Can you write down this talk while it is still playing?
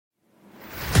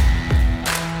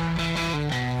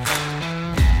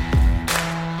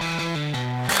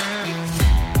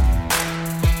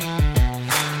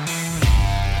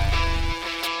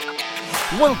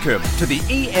Welcome to the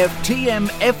EFTM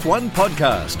F1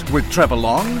 podcast with Trevor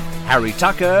Long, Harry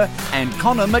Tucker and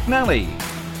Connor McNally.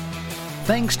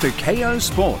 Thanks to KO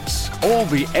Sports, all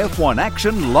the F1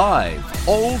 action live,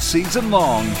 all season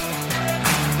long.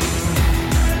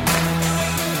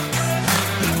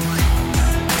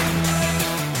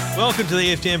 Welcome to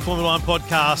the EFTM Formula One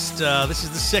podcast. This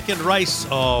is the second race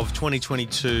of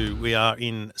 2022. We are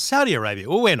in Saudi Arabia.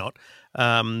 Well, we're not.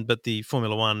 But the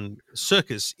Formula One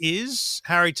circus is.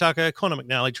 Harry Tucker, Connor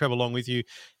McNally, Trevor Long with you.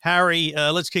 Harry,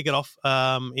 let's kick it off.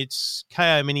 It's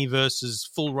KO Mini versus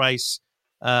full race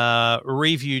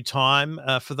review time.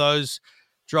 For those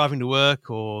driving to work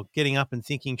or getting up and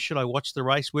thinking, should I watch the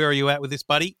race? Where are you at with this,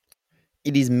 buddy?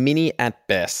 It is mini at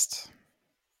best.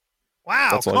 Wow,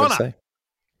 that's all Connor. I'm going to say.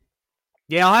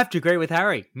 Yeah, I have to agree with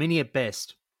Harry. Mini at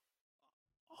best.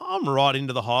 I'm right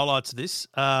into the highlights of this,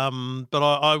 but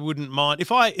I wouldn't mind if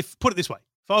put it this way: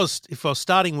 if I was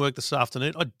starting work this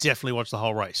afternoon, I'd definitely watch the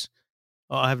whole race.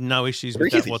 I have no issues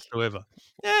with that whatsoever.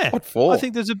 Yeah, what for? I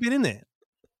think there's a bit in there.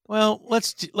 Well,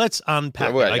 let's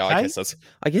unpack well, it. Okay? Yeah,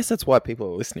 I guess that's why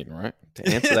people are listening, right? To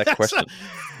answer that question.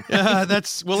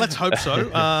 Let's hope so.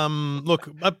 Look,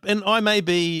 and I may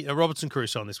be a Robinson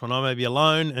Crusoe on this one. I may be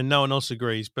alone, and no one else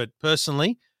agrees. But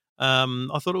personally,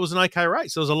 I thought it was an okay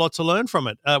race. There was a lot to learn from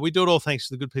it. We do it all thanks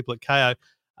to the good people at KO.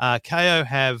 KO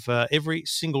have every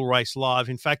single race live.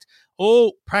 In fact,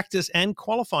 all practice and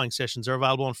qualifying sessions are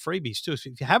available on freebies too. So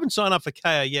if you haven't signed up for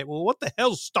KO yet, well, what the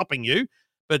hell's stopping you?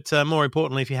 But more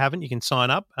importantly, if you haven't, you can sign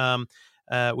up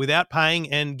without paying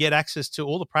and get access to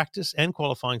all the practice and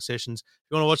qualifying sessions.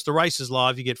 If you want to watch the races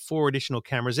live, you get 4 additional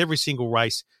cameras every single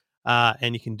race,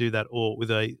 and you can do that all with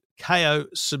a KO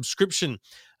subscription.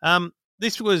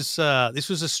 This was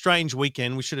a strange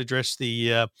weekend. We should address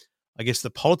the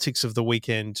politics of the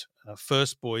weekend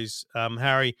first, boys.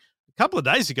 Harry, a couple of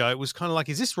days ago, it was kind of like,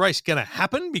 is this race going to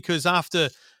happen? Because after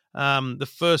the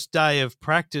first day of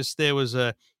practice, there was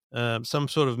some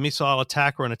sort of missile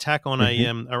attack or an attack on a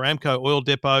Aramco oil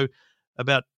depot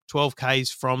about 12 Ks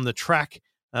from the track,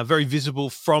 very visible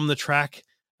from the track.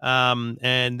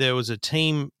 And there was a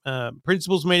team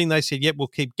principals meeting. They said, yep, we'll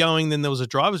keep going. Then there was a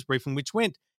driver's briefing, which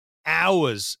went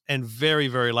hours and very,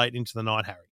 very late into the night,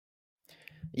 Harry.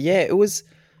 Yeah, it was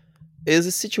a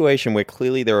situation where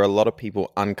clearly there are a lot of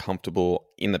people uncomfortable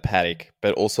in the paddock,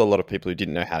 but also a lot of people who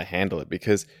didn't know how to handle it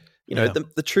because, you know,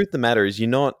 the truth of the matter is you're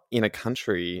not in a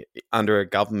country under a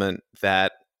government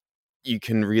that you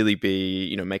can really be,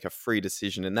 you know, make a free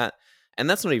decision in that. And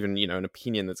that's not even, you know, an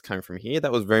opinion that's coming from here.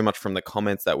 That was very much from the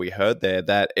comments that we heard there,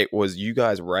 that it was you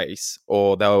guys race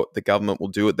or the government will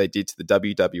do what they did to the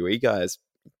WWE guys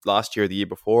last year or the year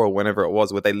before or whenever it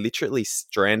was, where they literally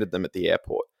stranded them at the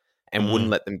airport and wouldn't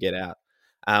let them get out.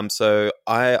 So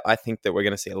I think that we're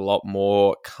going to see a lot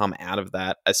more come out of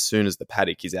that as soon as the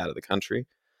paddock is out of the country.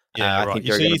 Yeah, right. I think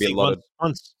there are going to be a lot of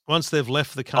once they've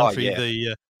left the country,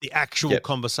 the actual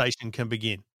conversation can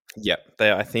begin. Yeah,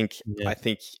 I think,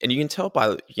 and you can tell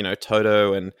by, you know,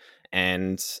 Toto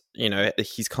and you know,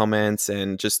 his comments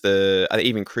and just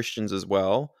even Christians as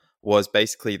well, was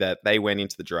basically that they went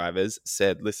into the drivers,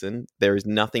 said, listen, there is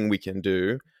nothing we can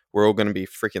do. We're all going to be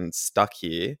freaking stuck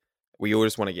here. We all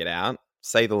just want to get out,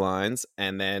 say the lines,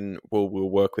 and then we'll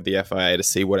work with the FIA to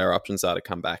see what our options are to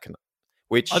come back. And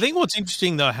which I think what's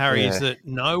interesting though, Harry, is that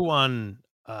no one.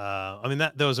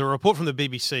 There was a report from the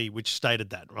BBC which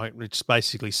stated that, right, which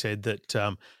basically said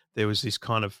that there was this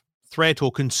kind of threat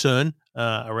or concern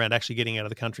around actually getting out of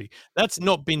the country. That's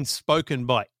not been spoken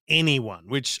by anyone,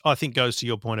 which I think goes to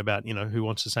your point about, you know, who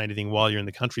wants to say anything while you're in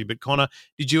the country. But Connor,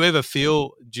 did you ever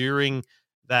feel during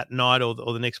that night or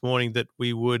the next morning that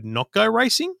we would not go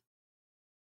racing?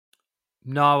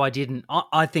 No, I didn't.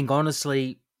 I think,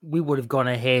 honestly, we would have gone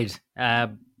ahead.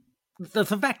 The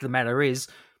fact of the matter is,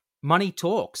 money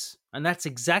talks. And that's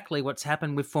exactly what's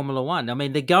happened with Formula One. I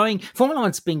mean, Formula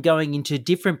One's been going into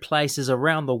different places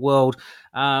around the world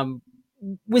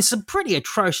with some pretty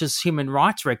atrocious human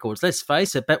rights records, let's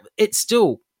face it. But it's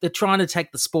still, they're trying to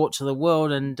take the sport to the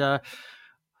world. And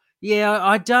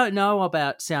I don't know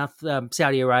about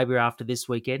Saudi Arabia after this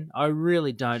weekend. I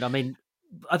really don't. I mean,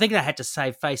 I think they had to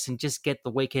save face and just get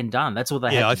the weekend done. That's all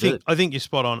they had to do. I think you're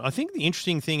spot on. I think the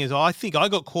interesting thing is I think I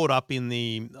got caught up in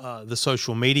the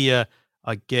social media,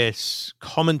 I guess,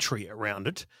 commentary around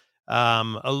it.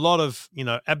 A lot of, you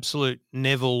know, absolute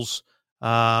Nevilles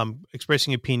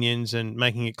expressing opinions and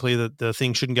making it clear that the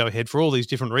thing shouldn't go ahead for all these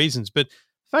different reasons. But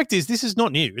the fact is, this is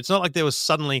not new. It's not like there was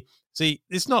suddenly See,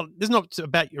 it's not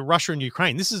about Russia and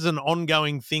Ukraine. This is an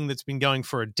ongoing thing that's been going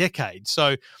for a decade.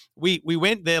 So we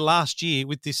went there last year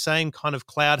with this same kind of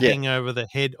cloud hanging over the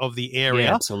head of the area.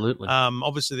 Yeah, absolutely.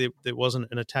 Obviously, there wasn't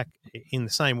an attack in the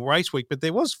same race week, but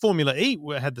there was Formula E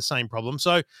had the same problem.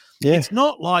 So it's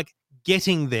not like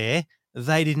getting there,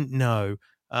 they didn't know.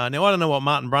 Now, I don't know what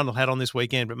Martin Brundle had on this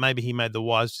weekend, but maybe he made the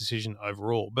wise decision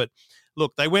overall. But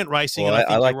look, they went racing. Well, and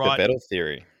I like you're right. the Vettel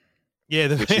theory. Yeah,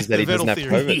 which is that he doesn't have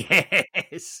COVID.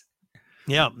 Yes.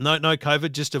 Yeah, no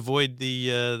COVID. Just avoid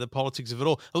the politics of it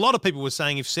all. A lot of people were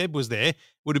saying if Seb was there,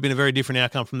 would have been a very different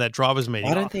outcome from that drivers' meeting.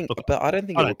 I don't think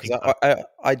it would, because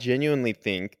I genuinely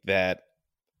think that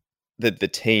the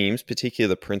teams, particularly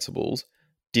the principals,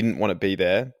 didn't want to be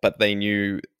there, but they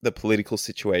knew the political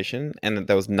situation and that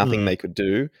there was nothing they could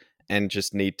do, and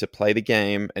just need to play the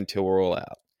game until we're all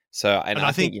out. So, and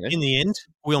I think in the end,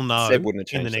 we'll know Seb wouldn't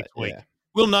have in the changed next week. Yeah.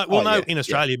 We'll know in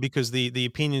Australia because the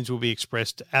opinions will be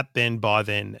expressed at then, by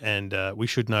then, and we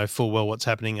should know full well what's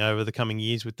happening over the coming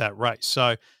years with that race.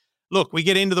 So, look, we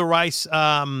get into the race.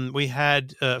 We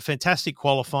had fantastic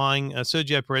qualifying.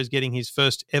 Sergio Perez getting his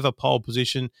first ever pole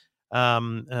position,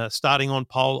 starting on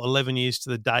pole 11 years to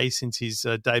the day since his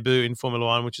debut in Formula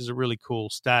One, which is a really cool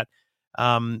stat.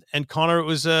 And Connor, it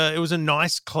was a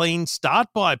nice, clean start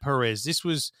by Perez. This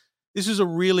was a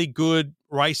really good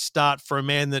race start for a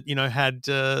man that, had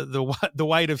the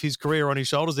weight of his career on his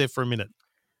shoulders there for a minute.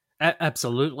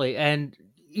 Absolutely. And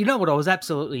you know what I was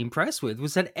absolutely impressed with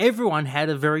was that everyone had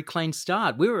a very clean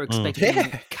start. We were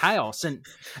expecting chaos.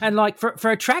 And like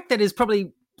for a track that is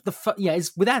probably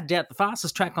is without doubt the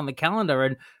fastest track on the calendar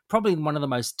and probably one of the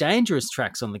most dangerous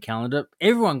tracks on the calendar,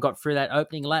 everyone got through that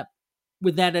opening lap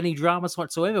without any dramas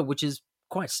whatsoever, which is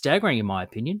quite staggering in my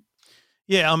opinion.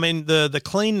 Yeah, I mean the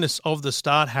cleanness of the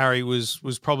start, Harry, was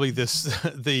probably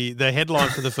the headline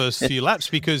for the first few laps,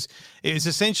 because it was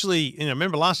essentially,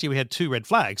 remember last year we had 2 red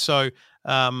flags, so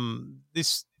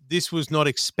this was not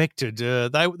expected.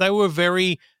 They were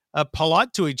very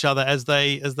polite to each other as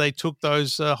they took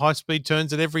those high speed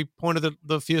turns at every point of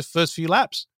the first few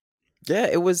laps. Yeah,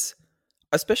 it was,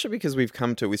 especially because we've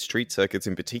come to, with street circuits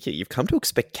in particular, you've come to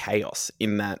expect chaos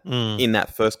in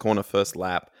that first corner, first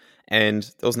lap, and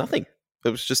there was nothing. It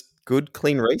was just good,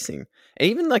 clean racing. And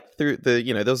even like through there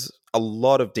was a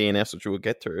lot of DNFs, which we'll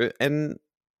get through. And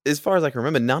as far as I can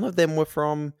remember, none of them were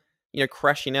from,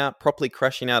 properly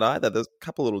crashing out either. There's a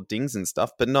couple little dings and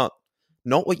stuff, but not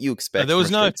what you expect. There was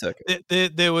from a street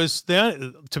circuit. There was,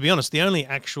 to be honest, the only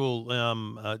actual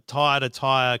tyre to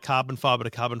tyre, carbon fibre to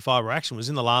carbon fibre action was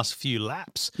in the last few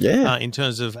laps. Yeah. In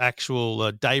terms of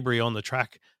actual debris on the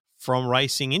track from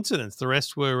racing incidents. The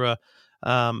rest were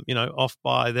off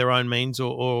by their own means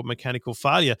or mechanical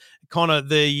failure. Connor,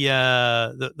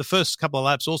 the first couple of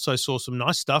laps also saw some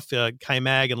nice stuff.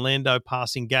 K-Mag and Lando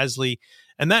passing Gasly,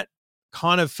 and that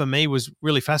kind of for me was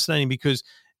really fascinating because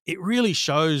it really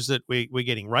shows that we're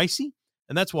getting racy,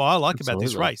 and that's why I like about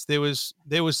this race. There was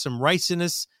some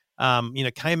raciness.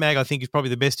 K-Mag I think is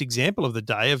probably the best example of the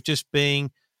day of just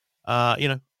being,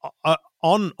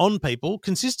 on people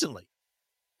consistently.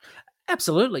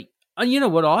 Absolutely. And you know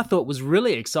what I thought was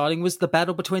really exciting was the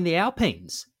battle between the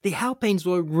Alpines. The Alpines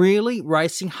were really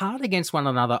racing hard against one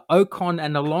another. Ocon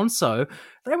and Alonso,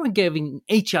 they were giving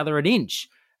each other an inch.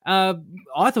 I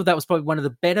thought that was probably one of the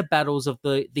better battles of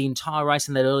the entire race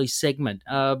in that early segment.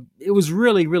 It was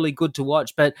really, really good to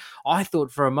watch. But I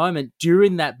thought for a moment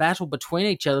during that battle between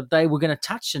each other, they were going to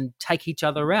touch and take each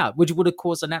other out, which would have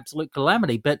caused an absolute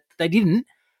calamity. But they didn't.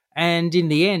 And in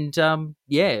the end,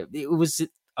 it was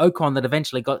Ocon that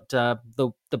eventually got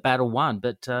the battle won,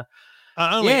 but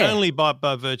only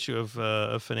by virtue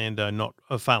of Fernando not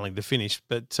failing to finish.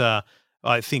 But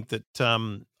I think that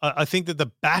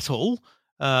the battle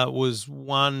was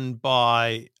won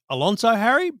by Alonso,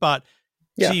 Harry. But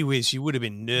gee whiz, you would have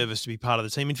been nervous to be part of the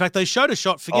team. In fact, they showed a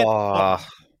shot.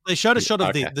 They showed a shot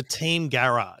of the team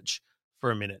garage for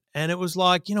a minute, and it was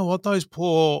like, you know what, those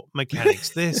poor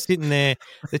mechanics, they're sitting there,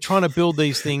 they're trying to build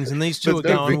these things, and these two are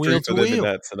going wheel to wheel in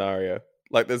that scenario.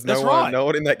 Like there's no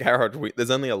one in that garage. There's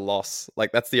only a loss.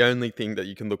 Like that's the only thing that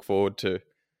you can look forward to.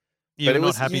 You're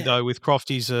not happy though with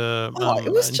Crofty's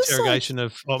interrogation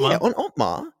of Otmar. Yeah, on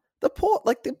Otmar,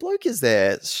 the bloke is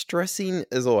there stressing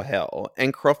as all hell,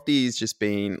 and Crofty's just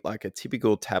being like a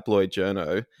typical tabloid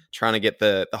journo trying to get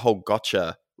the whole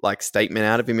gotcha like statement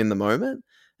out of him in the moment.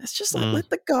 It's just like,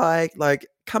 let the guy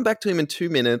come back to him in 2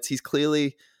 minutes. He's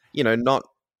clearly, not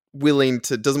willing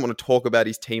to, doesn't want to talk about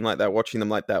his team like that, watching them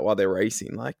like that while they're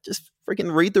racing. Like, just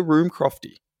freaking read the room,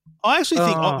 Crofty. I actually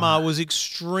think Otmar was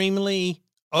extremely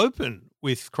open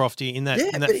with Crofty in that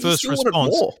first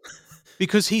response.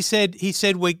 because he said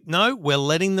we're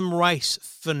letting them race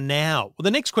for now. Well, the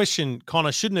next question,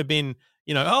 Connor, shouldn't have been,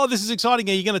 this is exciting.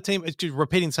 Are you going to team? It's just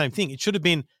repeating the same thing. It should have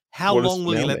been, how long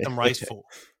will you let them race for?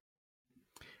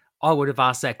 I would have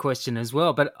asked that question as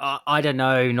well, but I don't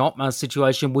know, not my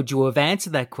situation. Would you have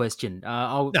answered that question?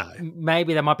 No.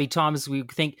 Maybe there might be times we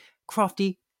think,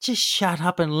 Crofty, just shut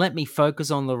up and let me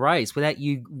focus on the race without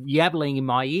you yabbling in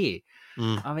my ear.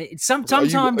 I mean,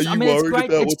 sometimes. Are you it's worried great.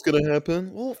 about what's going to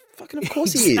happen? Well, fucking of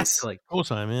course he is. Exactly. Of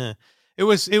course I am. Yeah. It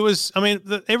was. I mean,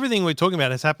 everything we're talking about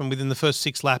has happened within the first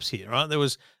 6 laps here, right? There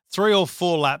was 3 or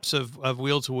 4 laps of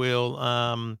wheel to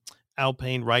wheel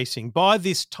Alpine racing. By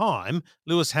this time,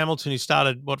 Lewis Hamilton, who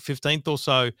started 15th or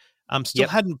so, still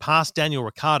hadn't passed Daniel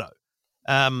Ricciardo.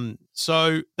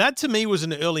 So that to me was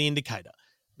an early indicator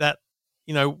that,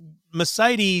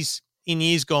 Mercedes in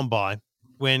years gone by,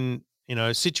 when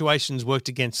situations worked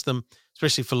against them,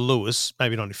 especially for Lewis,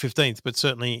 maybe not in 15th, but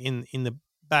certainly in the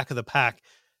back of the pack,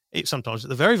 sometimes at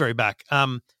the very, very back,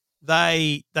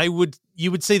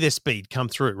 you would see their speed come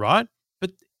through, right?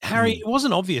 But Harry, it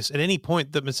wasn't obvious at any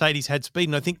point that Mercedes had speed,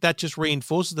 and I think that just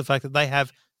reinforces the fact that they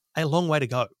have a long way to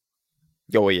go.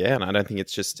 Oh yeah, and I don't think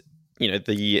it's just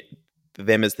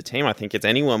them as the team. I think it's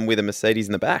anyone with a Mercedes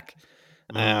in the back.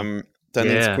 Don't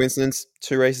think it's a coincidence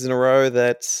 2 races in a row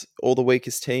that all the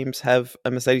weakest teams have a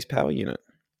Mercedes power unit.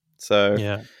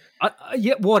 So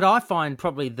what I find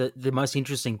probably the most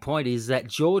interesting point is that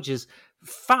George is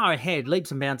far ahead, leaps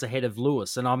and bounds ahead of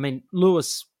Lewis. And I mean,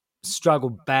 Lewis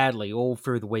struggled badly all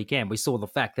through the weekend. We saw the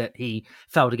fact that he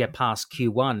failed to get past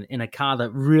Q1 in a car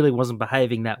that really wasn't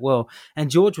behaving that well. And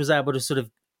George was able to sort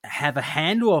of have a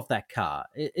handle of that car.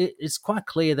 It's quite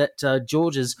clear that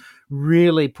George is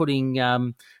really putting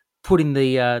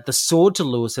the sword to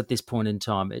Lewis at this point in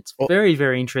time. It's very,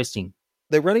 very interesting.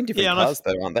 They're running different cars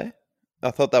though, aren't they?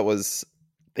 I thought that was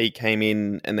they came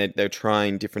in and they're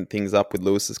trying different things up with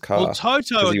Lewis's car. Well,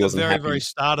 Toto at the very, very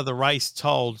start of the race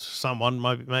told someone,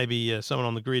 maybe someone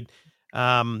on the grid,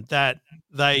 that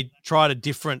they tried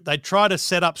to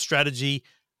set up strategy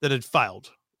that had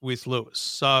failed with Lewis.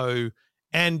 So,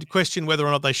 and question whether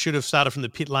or not they should have started from the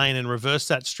pit lane and reversed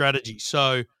that strategy.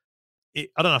 So, I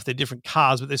don't know if they're different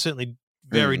cars, but they're certainly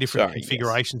very different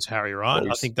configurations, yes. Harry, right?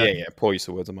 I think that, poor use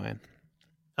of words of my own.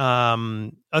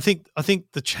 I think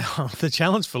the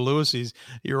challenge for Lewis is,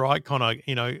 you're right, Connor.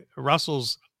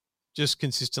 Russell's just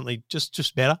consistently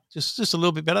just better, just a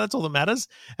little bit better. That's all that matters,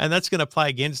 and that's going to play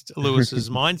against Lewis's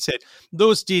mindset.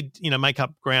 Lewis did make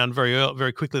up ground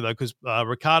very quickly though, because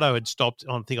Ricciardo had stopped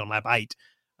on lap 8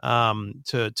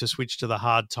 to switch to the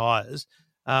hard tires.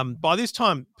 By this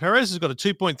time, Perez has got a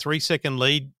 2.3 second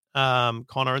lead,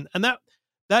 Connor, and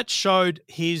that showed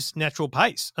his natural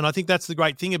pace. And I think that's the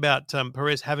great thing about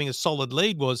Perez having a solid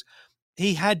lead was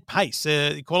he had pace.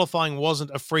 Qualifying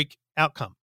wasn't a freak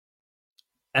outcome.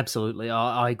 Absolutely.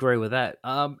 I agree with that.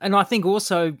 And I think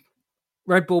also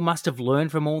Red Bull must have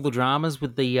learned from all the dramas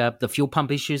with the fuel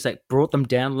pump issues that brought them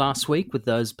down last week with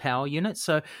those power units.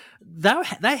 So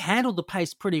they handled the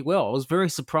pace pretty well. I was very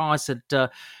surprised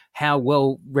at how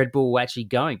well Red Bull were actually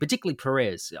going, particularly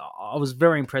Perez. I was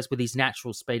very impressed with his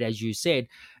natural speed, as you said.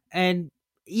 And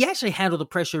he actually handled the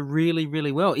pressure really,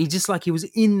 really well. He was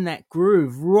in that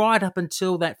groove right up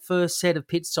until that first set of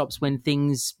pit stops when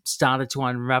things started to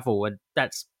unravel. And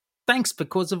that's thanks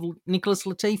because of Nicholas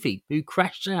Latifi, who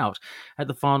crashed out at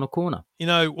the final corner.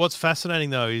 What's fascinating,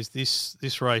 though, is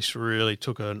this race really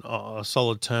took a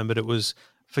solid turn, but it was,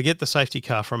 forget the safety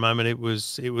car for a moment, it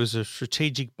was a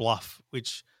strategic bluff,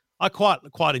 which I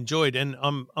quite enjoyed, and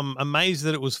I'm amazed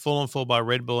that it was fallen for by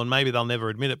Red Bull, and maybe they'll never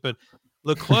admit it, but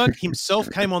Leclerc himself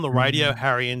came on the radio,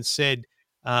 Harry, and said,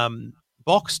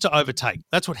 box to overtake.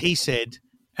 That's what he said,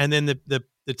 and then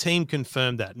the team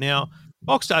confirmed that. Now,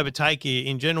 box to overtake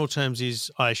in general terms is,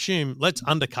 I assume, let's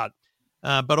undercut,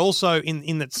 but also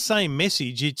in that same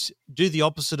message, it's do the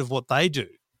opposite of what they do.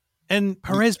 And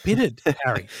Perez pitted,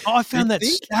 Harry. I found that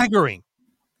staggering.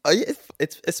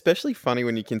 It's especially funny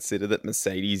when you consider that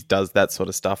Mercedes does that sort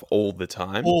of stuff all the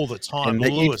time. All the time.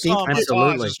 And Lewis,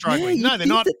 absolutely. No, they're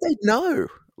not. They'd know.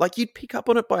 Like, you'd pick up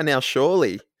on it by now,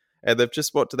 surely. And they've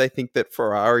just, do they think that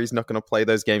Ferrari's not going to play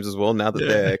those games as well now that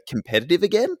they're competitive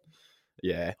again?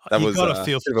 Yeah, that was a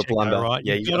bit of a blunder, right?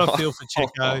 Yeah, you got to feel for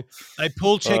Checo. They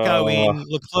pull Checo in.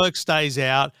 Leclerc stays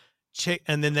out.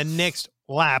 And then the next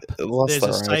lap, there's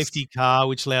a safety car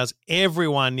which allows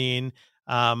everyone in.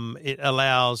 It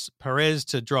allows Perez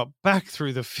to drop back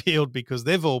through the field because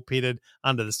they've all pitted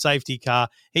under the safety car.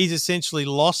 He's essentially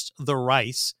lost the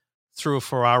race through a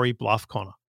Ferrari bluff,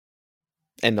 Connor.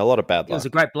 And a lot of bad luck. It was a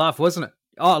great bluff, wasn't it?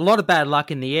 Oh, a lot of bad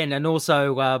luck in the end, and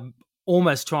also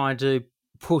almost trying to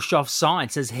push off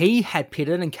Sainz as he had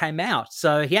pitted and came out.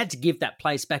 So he had to give that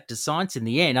place back to Sainz in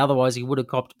the end. Otherwise, he would have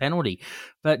copped a penalty.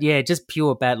 But yeah, just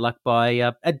pure bad luck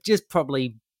by just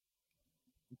probably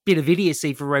bit of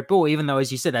idiocy for Red Bull, even though,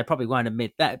 as you said, they probably won't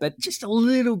admit that. But just a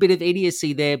little bit of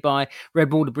idiocy there by Red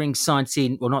Bull to bring Sainz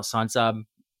in, well, not Sainz,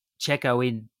 Checo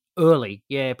in early.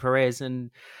 Yeah, Perez.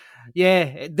 And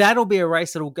yeah, that'll be a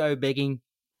race that'll go begging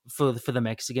for the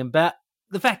Mexican. But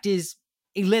the fact is,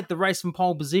 he led the race from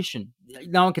pole position.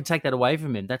 No one can take that away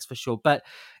from him, that's for sure. But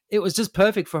it was just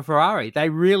perfect for Ferrari. They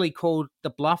really called the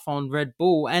bluff on Red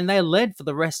Bull, and they led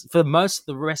for most of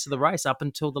the rest of the race up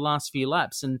until the last few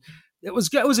laps. And it was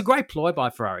a great ploy by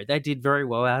Ferrari. They did very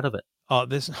well out of it. Oh,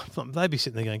 they'd be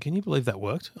sitting there going, "Can you believe that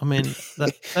worked?" I mean,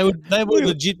 they would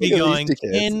legit be going,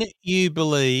 "Can you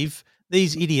believe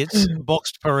these idiots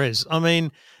boxed Perez?" I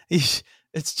mean, it's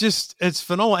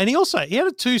phenomenal. And he had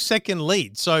a 2-second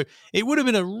lead, so it would have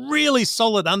been a really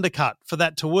solid undercut for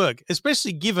that to work,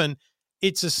 especially given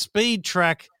it's a speed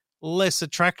track, less a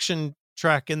traction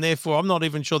track, and therefore I'm not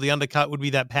even sure the undercut would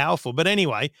be that powerful. But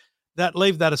anyway.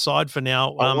 Leave that aside for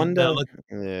now. I wonder.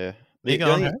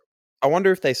 I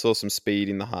wonder if they saw some speed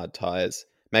in the hard tires.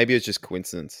 Maybe it was just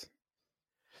coincidence.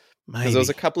 Because there was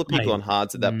a couple of people on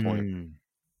hards at that point.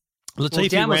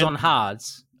 Dan was on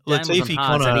hards. Latifi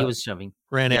and he was shoving.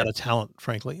 Ran out of talent,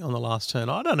 frankly, on the last turn.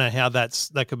 I don't know how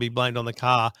that could be blamed on the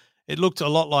car. It looked a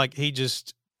lot like he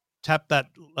just tapped that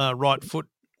right foot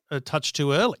a touch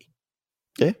too early.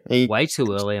 Yeah, way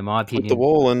too early, in my opinion. Hit the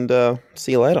wall and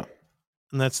see you later.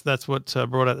 And that's what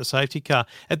brought out the safety car.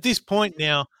 At this point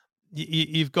now,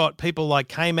 you've got people like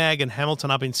K-Mag and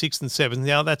Hamilton up in 6th and 7th.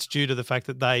 Now, that's due to the fact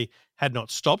that they had not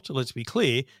stopped, let's be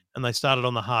clear, and they started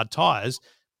on the hard tyres.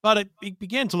 But it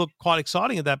began to look quite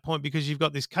exciting at that point because you've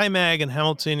got this K-Mag and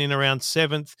Hamilton in around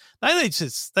 7th.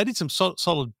 They did some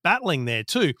solid battling there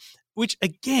too, which,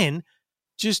 again,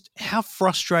 just how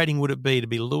frustrating would it be to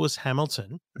be Lewis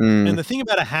Hamilton? And the thing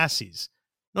about a Haas is,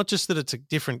 not just that it's a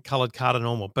different coloured car to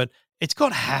normal, but it's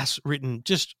got Haas written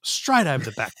just straight over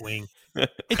the back wing.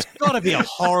 It's got to be a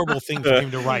horrible thing for him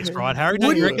to race, right, Harry?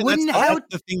 Don't you reckon that's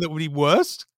the thing that would be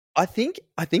worst? I think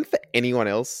for anyone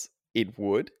else it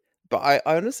would, but I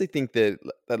honestly think that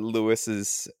Lewis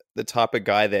is the type of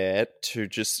guy there to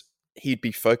he'd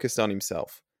be focused on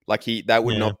himself. Like that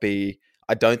would not be.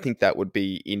 I don't think that would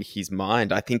be in his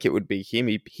mind. I think it would be him.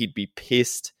 He'd be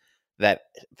pissed that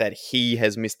he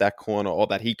has missed that corner or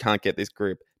that he can't get this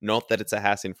grip. Not that it's a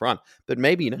Haas in front, but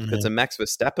maybe if it's a Max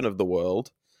Verstappen of the world,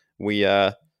 we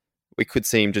could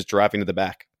see him just driving to the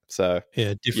back. So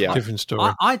different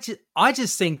story. I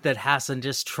just think that Haas are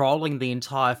just trolling the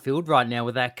entire field right now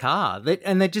with that car,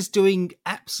 and they're just doing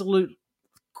absolute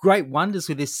great wonders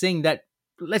with this thing. That,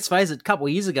 let's face it, a couple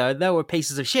of years ago they were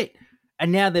pieces of shit,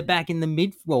 and now they're back in the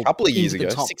mid. Well, a couple of years ago,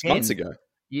 6 months ago.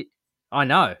 I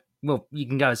know. Well, you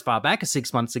can go as far back as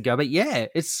 6 months ago, but yeah,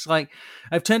 it's like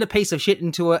they've turned a piece of shit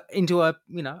into a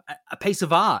piece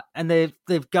of art, and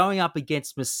they're going up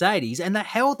against Mercedes, and they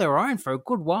held their own for a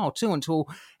good while too, until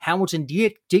Hamilton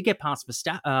did get past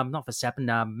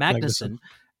Magnussen.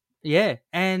 Yeah,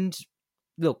 and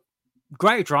look,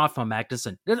 great drive from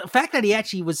Magnussen. The fact that he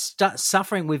actually was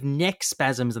suffering with neck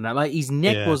spasms and that, like his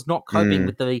neck was not coping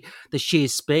with the sheer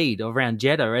speed around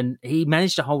Jeddah, and he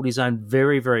managed to hold his own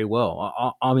very, very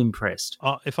well. I'm impressed.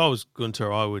 If I was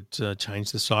Gunter, I would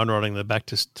change the sign writing in the back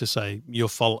to say,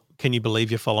 can you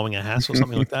believe you're following a Haas or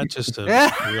something like that, just to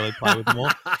really play with them all.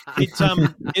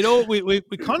 We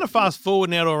kind of fast forward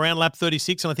now to around lap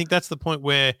 36, and I think that's the point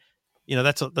where,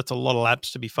 that's a lot of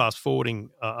laps to be fast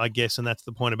forwarding, I guess, and that's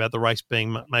the point about the race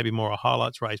being maybe more a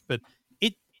highlights race. But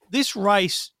this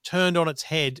race turned on its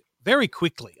head very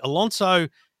quickly. Alonso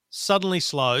suddenly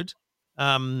slowed,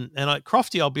 and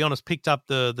Crofty, I'll be honest, picked up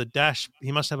the dash.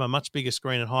 He must have a much bigger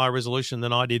screen and higher resolution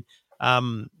than I did.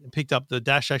 Picked up the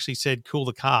dash, actually said, "Cool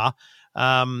the car."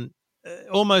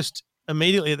 Almost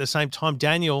immediately at the same time,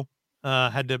 Daniel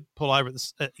had to pull over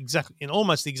in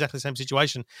almost the exactly same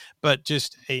situation, but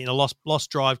just lost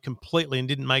drive completely and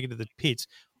didn't make it to the pits.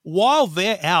 While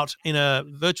they're out in a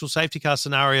virtual safety car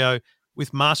scenario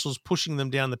with marshals pushing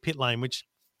them down the pit lane, which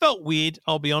felt weird,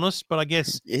 I'll be honest, but I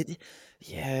guess...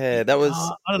 that was...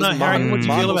 I don't know, Harry, what do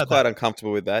you feel about that? Quite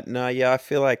uncomfortable with that. No, I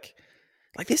feel like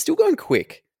they're still going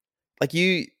quick. Like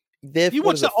you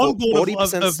watched the onboard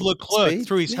of Leclerc speed?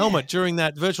 Through his helmet during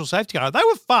that virtual safety car. They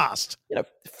were fast.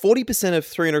 40% of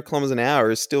 300 kilometers an hour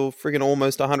is still friggin'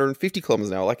 almost 150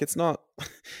 kilometers an hour. Like it's not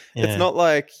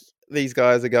like these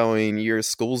guys are going, you're a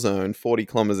school zone, 40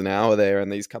 kilometers an hour there,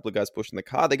 and these couple of guys pushing the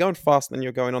car. They're going faster than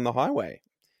you're going on the highway.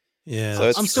 Yeah.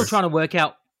 So I'm still trying to work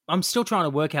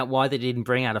out why they didn't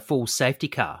bring out a full safety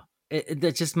car.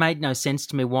 That just made no sense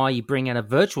to me why you bring out a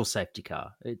virtual safety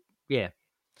car.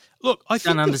 Look, I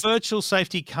think the virtual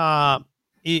safety car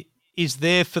is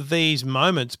there for these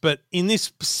moments, but in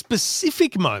this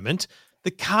specific moment,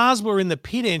 the cars were in the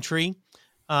pit entry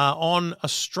on a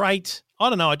straight. I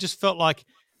don't know. I just felt like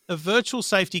a virtual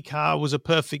safety car was a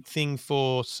perfect thing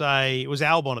for, say, it was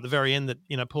Albon at the very end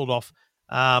that pulled off,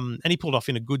 and he pulled off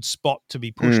in a good spot to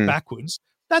be pushed backwards.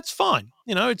 That's fine.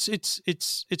 It's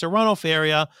a runoff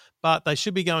area, but they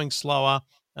should be going slower,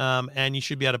 and you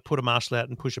should be able to put a marshal out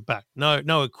and push it back.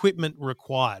 No equipment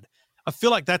required. I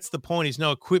feel like that's the point. Is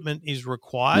no equipment is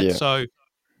required. Yeah. So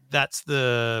that's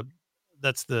the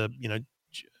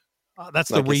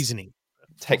reasoning.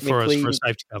 Technically, for a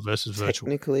safety car versus virtual.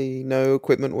 Technically, no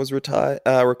equipment was required.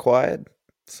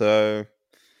 So,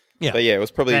 yeah, but yeah, it was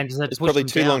probably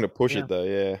too long to push it though.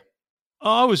 Yeah,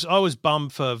 I was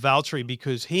bummed for Valtteri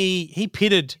because he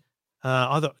pitted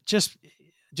either just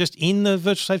in the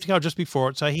virtual safety car just before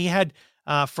it, so he had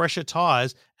fresher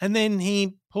tires, and then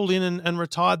he pulled in and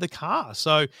retired the car.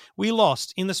 So we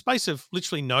lost in the space of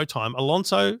literally no time.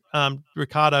 Alonso,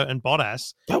 Ricciardo, and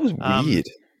Bottas. That was weird.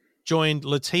 Joined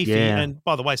Latifi, and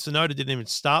by the way, Tsunoda didn't even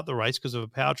start the race because of a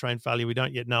powertrain failure we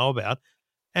don't yet know about,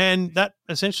 and that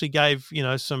essentially gave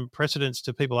some precedence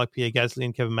to people like Pierre Gasly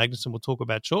and Kevin Magnussen. We'll talk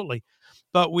about shortly,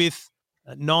 but with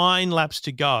 9 laps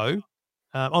to go.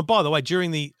 By the way,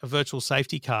 during the virtual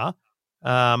safety car,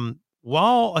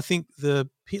 while I think the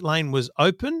pit lane was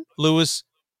open, Lewis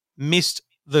missed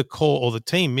the call, or the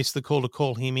team missed the call to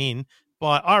call him in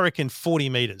by, I reckon, 40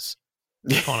 meters.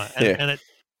 Connor, and it.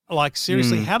 Like,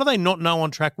 seriously, how do they not know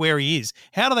on track where he is?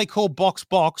 How do they call box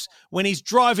when he's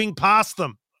driving past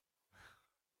them?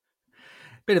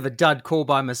 Bit of a dud call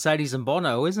by Mercedes and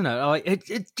Bono, isn't it?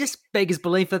 It just beggars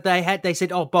belief that they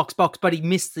said, box, but he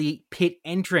missed the pit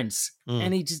entrance.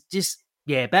 And he just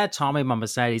bad timing by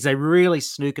Mercedes. They really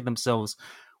snookered themselves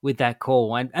with that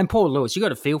call. And poor Lewis, you got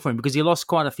to feel for him because he lost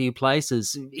quite a few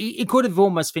places. He could have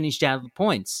almost finished out of the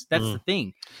points. That's the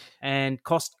thing. And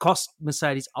cost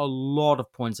Mercedes a lot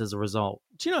of points as a result.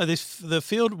 Do you know, the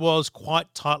field was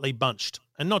quite tightly bunched,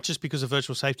 and not just because of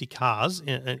virtual safety cars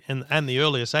and the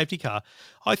earlier safety car.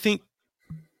 I think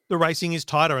the racing is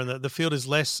tighter and the field is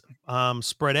less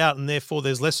spread out, and therefore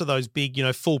there's less of those big,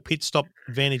 full pit stop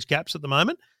advantage gaps at the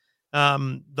moment.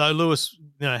 Though Lewis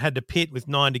had to pit with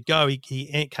 9 to go, he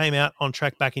came out on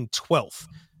track back in 12th.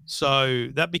 So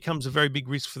that becomes a very big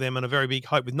risk for them and a very big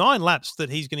hope. With 9 laps that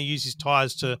he's going to use his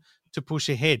tyres to push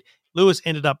ahead. Lewis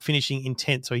ended up finishing in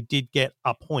 10th, so he did get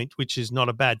a point, which is not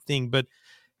a bad thing. But,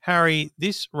 Harry,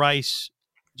 this race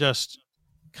just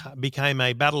became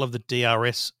a battle of the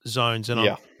DRS zones, and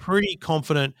I'm pretty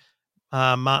confident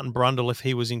Martin Brundle, if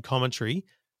he was in commentary,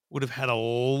 would have had a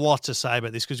lot to say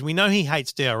about this because we know he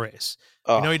hates DRS.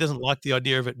 We know he doesn't like the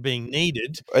idea of it being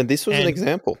needed. And this was an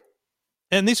example.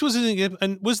 And this was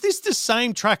was this the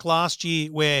same track last year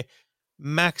where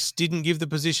Max didn't give the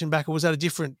position back, or was that a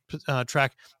different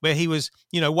track where he was,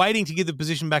 waiting to give the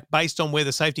position back based on where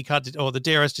the safety car or the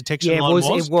DRS detection line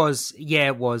was? It was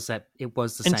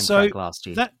the same track last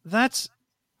year.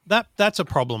 That's a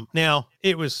problem. Now,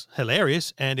 it was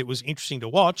hilarious and it was interesting to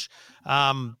watch,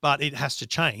 but it has to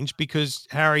change because,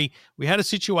 Harry, we had a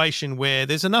situation where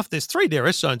there's 3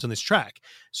 DRS zones on this track.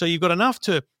 So you've got enough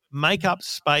to make up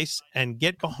space and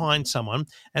get behind someone.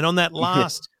 And on that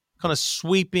last kind of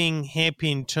sweeping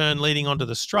hairpin turn leading onto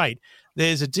the straight,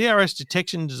 there's a DRS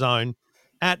detection zone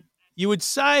at, you would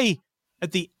say,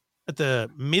 at the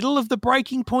middle of the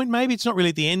braking point, maybe. It's not really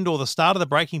at the end or the start of the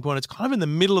braking point. It's kind of in the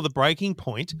middle of the braking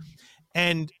point.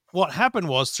 And what happened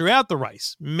was, throughout the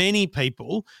race, many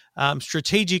people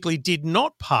strategically did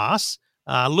not pass.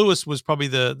 Lewis was probably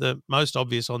the most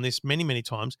obvious on this many, many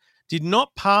times, did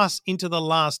not pass into the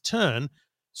last turn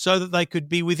so that they could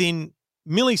be within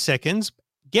milliseconds,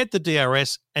 get the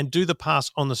DRS, and do the pass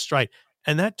on the straight.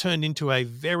 And that turned into a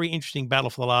very interesting battle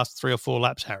for the last 3 or 4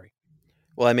 laps, Harry.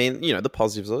 Well, I mean, the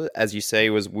positives of it, as you say,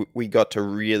 was we got to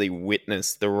really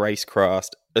witness the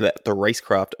racecraft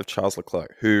of Charles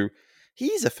Leclerc, who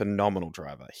he's a phenomenal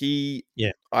driver.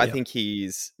 I think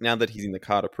he's, now that he's in the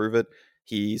car to prove it,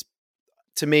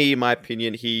 to me, in my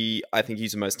opinion, I think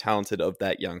he's the most talented of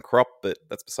that young crop, but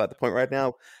that's beside the point right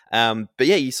now. But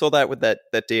yeah, you saw that with that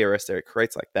DRS there, it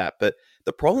creates like that. But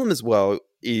the problem as well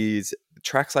is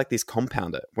tracks like this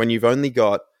compound it. When you've only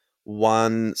got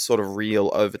one sort of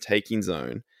real overtaking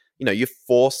zone, you're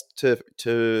forced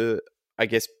to I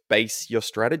guess base your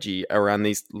strategy around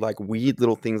these like weird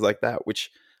little things like that, which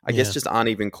I guess just aren't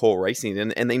even core racing.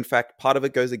 And in fact, part of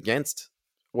it goes against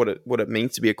what it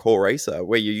means to be a core racer,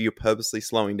 where you're purposely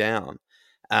slowing down.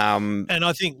 And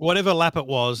I think whatever lap it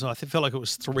was, I felt like it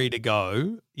was 3 to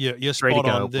go. You're Three to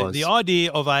spot go on. The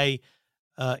idea of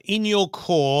in your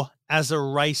core as a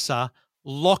racer,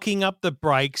 locking up the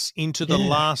brakes into the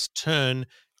last turn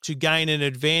to gain an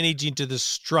advantage into the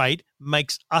straight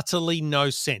makes utterly no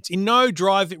sense. In no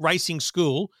drive racing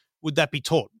school would that be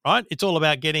taught, right? It's all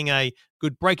about getting a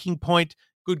good braking point,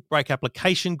 good brake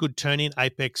application, good turn in,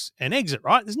 apex, and exit,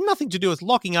 right? There's nothing to do with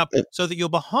locking up so that you're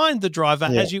behind the driver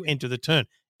as you enter the turn.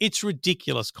 It's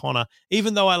ridiculous, Connor.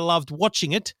 Even though I loved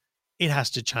watching it, it has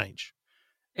to change.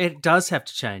 It does have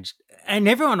to change. And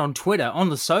everyone on Twitter, on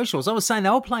the socials, I was saying they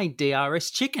were playing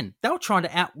DRS chicken. They were trying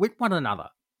to outwit one another.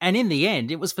 And in the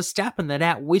end, it was Verstappen that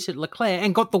outwitted Leclerc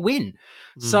and got the win.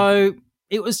 So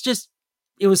it was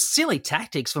silly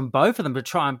tactics from both of them to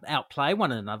try and outplay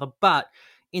one another. But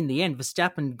in the end,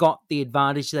 Verstappen got the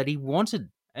advantage that he wanted.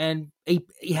 And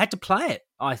he had to play it,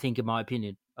 I think, in my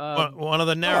opinion. One of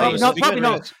the narrowest.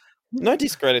 No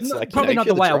discredits. Probably not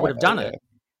the way I would have done it.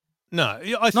 No,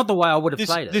 not the way I would have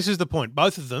played it. This is the point.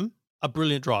 Both of them are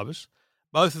brilliant drivers.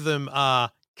 Both of them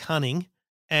are cunning,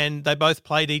 and they both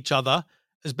played each other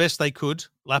as best they could,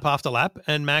 lap after lap.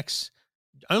 And Max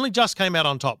only just came out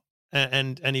on top,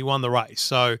 and he won the race.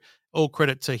 So all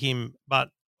credit to him, but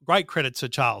great credit to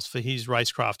Charles for his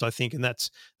racecraft, I think, and that's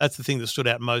the thing that stood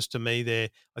out most to me there.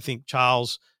 I think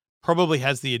Charles probably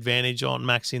has the advantage on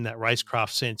Max in that racecraft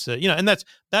sense. And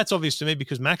that's obvious to me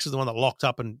because Max is the one that locked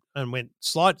up and went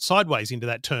sideways into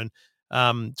that turn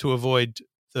to avoid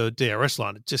the DRS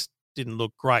line. It just didn't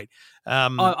look great.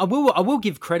 I will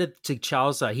give credit to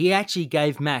Charles, though. He actually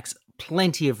gave Max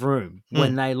plenty of room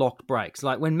when they locked brakes.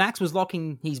 Like when Max was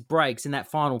locking his brakes in that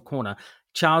final corner,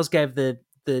 Charles gave the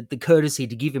courtesy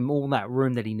to give him all that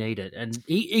room that he needed. And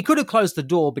he could have closed the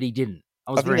door, but he didn't.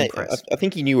 I was very impressed. I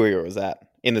think he knew where he was at,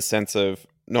 in the sense of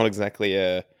not exactly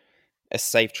a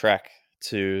safe track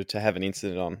to have an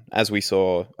incident on, as we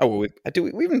saw. We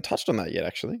haven't touched on that yet,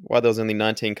 actually. Why there was only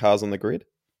 19 cars on the grid?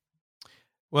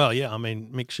 Well, yeah, I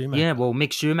mean, Mick Schumacher. Yeah, well,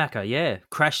 Mick Schumacher,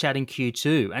 crashed out in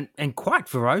Q2 and quite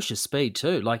ferocious speed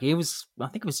too. Like I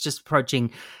think it was just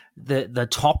approaching the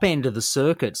top end of the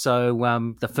circuit,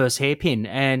 so the first hairpin,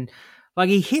 and like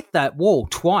he hit that wall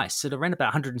twice at around about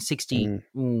 160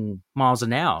 miles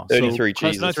an hour. 33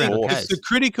 Gs. The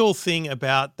critical thing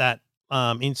about that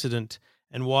incident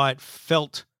and why it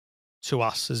felt to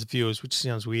us as viewers, which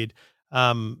sounds weird,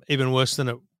 even worse than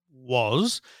it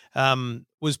was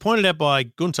pointed out by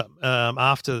Gunter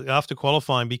after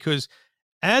qualifying, because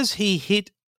as he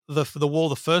hit the wall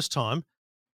the first time,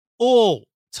 all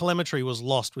telemetry was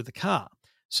lost with the car.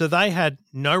 So they had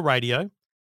no radio,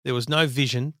 there was no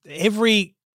vision.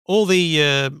 All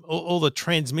the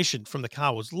transmission from the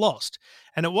car was lost.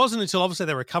 And it wasn't until obviously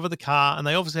they recovered the car, and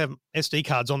they obviously have SD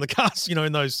cards on the cars,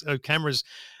 in those cameras,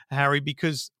 Harry,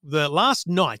 because the last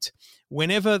night,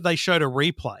 whenever they showed a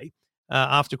replay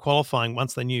after qualifying,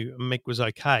 once they knew Mick was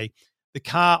okay, the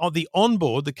car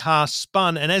the car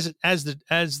spun, and as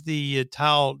the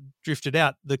tail drifted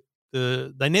out,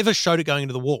 they never showed it going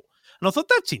into the wall. And I thought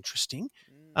that's interesting,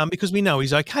 because we know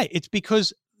he's okay. It's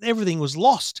because everything was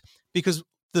lost. Because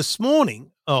this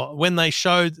morning, when they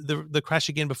showed the crash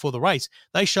again before the race,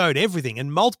 they showed everything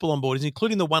and multiple onboards,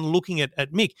 including the one looking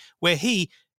at Mick, where he,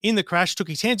 in the crash, took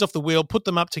his hands off the wheel, put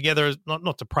them up together,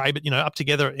 not to pray, but up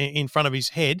together in front of his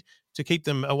head to keep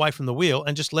them away from the wheel,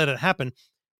 and just let it happen.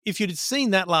 If you'd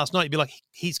seen that last night, you'd be like,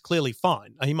 he's clearly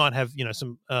fine. He might have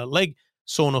some leg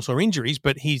soreness or injuries,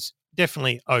 but he's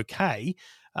definitely okay.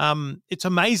 It's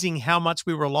amazing how much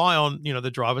we rely on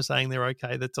the driver saying they're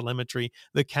okay, the telemetry,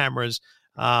 the cameras,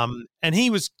 and he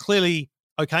was clearly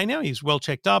okay now. He's well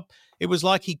checked up. It was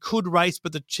like he could race,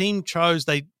 but the team chose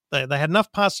they had enough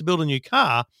parts to build a new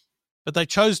car, but they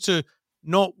chose to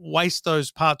not waste those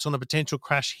parts on a potential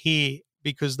crash here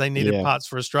because they needed parts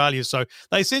for Australia. So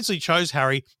they essentially chose,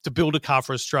 Harry, to build a car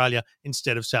for Australia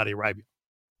instead of Saudi Arabia.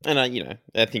 And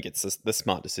I think it's the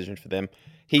smart decision for them.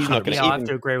 He's not going to. I have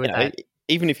to agree with that.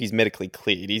 Even if he's medically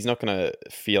cleared, he's not going to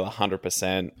feel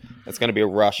 100%. It's going to be a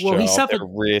rush job. He suffered there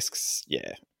are risks.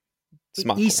 Yeah,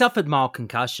 he suffered mild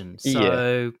concussion,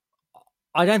 so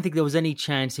I don't think there was any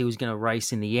chance he was going to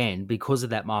race in the end because of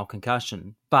that mild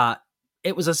concussion. But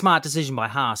it was a smart decision by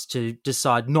Haas to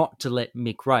decide not to let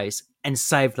Mick race and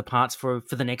save the parts for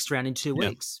the next round in 2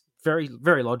 weeks. Very,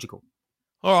 very logical.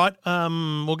 All right,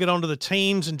 we'll get on to the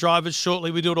teams and drivers shortly.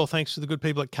 We do it all thanks to the good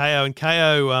people at KO. And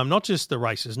KO, not just the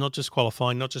races, not just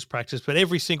qualifying, not just practice, but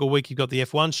every single week you've got the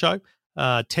F1 show,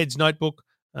 Ted's Notebook,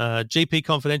 GP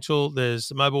Confidential, there's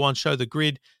the Mobile One show, The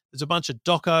Grid. There's a bunch of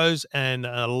docos and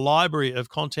a library of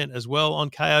content as well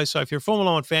on KO. So if you're a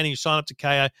Formula One fan and you sign up to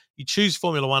KO, you choose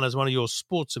Formula One as one of your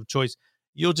sports of choice,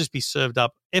 you'll just be served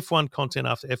up F1 content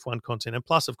after F1 content. And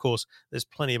plus, of course, there's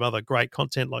plenty of other great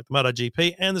content like the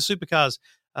MotoGP and the Supercars,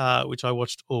 which I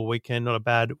watched all weekend. Not a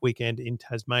bad weekend in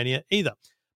Tasmania either.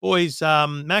 Boys,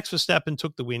 Max Verstappen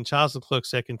took the win, Charles Leclerc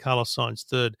second, Carlos Sainz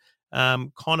third.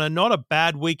 Connor, not a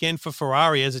bad weekend for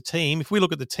Ferrari as a team. If we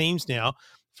look at the teams now,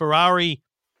 Ferrari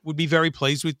would be very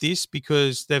pleased with this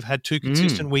because they've had two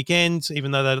consistent weekends,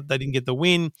 even though they didn't get the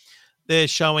win. They're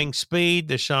showing speed.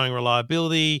 They're showing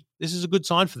reliability. This is a good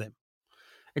sign for them.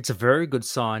 It's a very good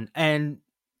sign. And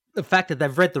the fact that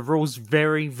they've read the rules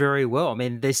very, very well. I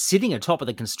mean, they're sitting atop of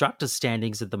the constructors'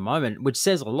 standings at the moment, which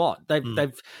says a lot.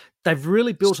 They've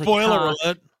really built Spoiler a car.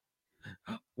 alert.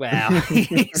 Wow.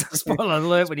 It's a spoiler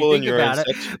alert when you think about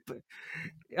it.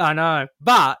 I know.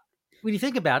 But when you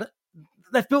think about it,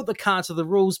 they've built the car to the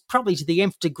rules probably to the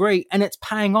nth degree, and it's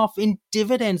paying off in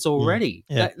dividends already.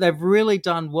 Yeah. They've really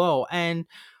done well. And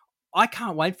I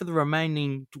can't wait for the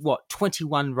remaining,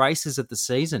 21 races of the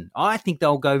season. I think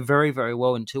they'll go very, very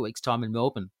well in 2 weeks' time in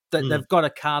Melbourne. They've got a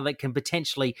car that can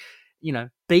potentially,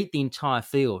 beat the entire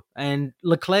field. And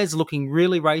Leclerc's looking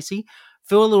really racy.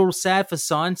 Feel a little sad for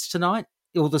Sainz tonight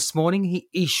or this morning.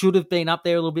 He should have been up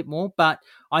there a little bit more, but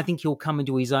I think he'll come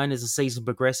into his own as the season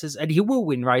progresses, and he will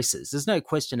win races. There's no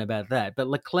question about that. But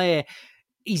Leclerc,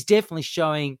 he's definitely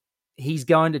showing he's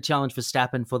going to challenge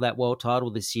Verstappen for that world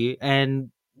title this year,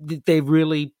 and they're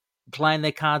really playing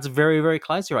their cards very, very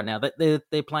closely right now.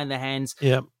 They're playing their hands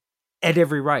at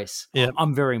every race.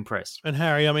 I'm very impressed. And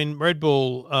Harry, I mean, Red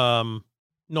Bull,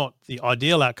 not the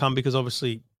ideal outcome because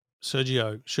obviously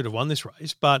Sergio should have won this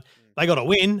race, but they got a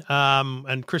win,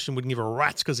 and Christian wouldn't give a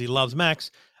rat's because he loves Max.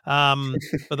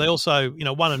 But they also,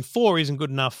 1 and 4 isn't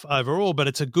good enough overall, but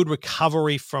it's a good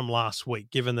recovery from last week,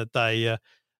 given that they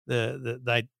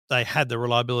had the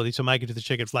reliability to make it to the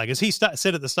checkered flag. As he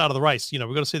said at the start of the race, we've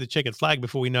got to see the checkered flag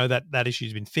before we know that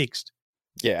issue's been fixed.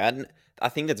 Yeah, and I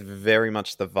think that's very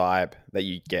much the vibe that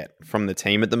you get from the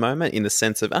team at the moment, in the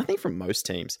sense of, I think from most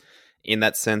teams, in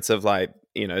that sense of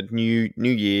new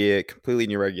year, completely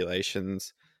new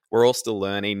regulations. We're all still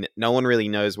learning. No one really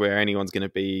knows where anyone's going to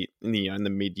be in the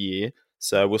mid-year.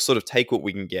 So we'll sort of take what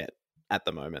we can get at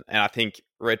the moment. And I think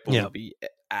Red Bull will be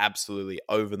absolutely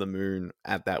over the moon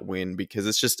at that win because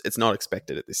it's not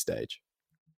expected at this stage.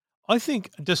 I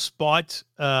think despite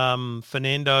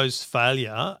Fernando's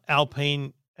failure,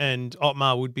 Alpine and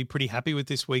Otmar would be pretty happy with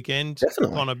this weekend,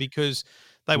 Definitely. Connor, because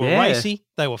they were racy,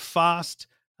 they were fast.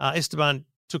 Esteban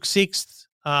took 6th.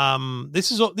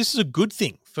 This is a good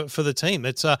thing for the team.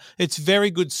 It's very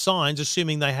good signs,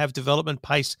 assuming they have development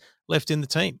pace left in the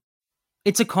team.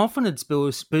 It's a confidence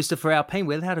booster for Alpine,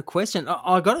 without a question.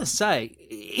 I got to say,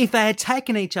 if they had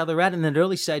taken each other out in an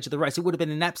early stage of the race, it would have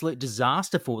been an absolute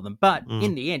disaster for them. But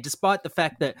in the end, despite the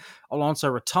fact that Alonso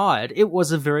retired, it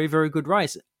was a very, very good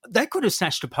race. They could have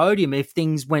snatched a podium if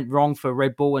things went wrong for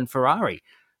Red Bull and Ferrari.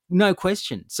 No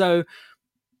question. So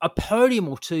a podium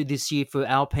or two this year for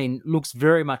Alpine looks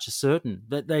very much a certain.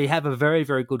 That they have a very,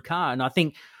 very good car. And I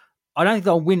don't think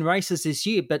they'll win races this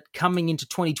year, but coming into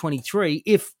 2023,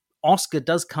 if Oscar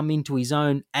does come into his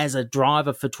own as a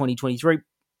driver for 2023,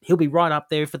 he'll be right up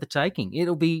there for the taking.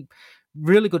 It'll be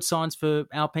really good signs for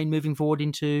Alpine moving forward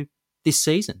into this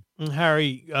season. And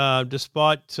Harry,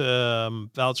 despite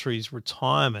Valtteri's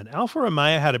retirement, Alfa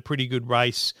Romeo had a pretty good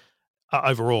race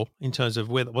overall in terms of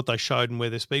what they showed and where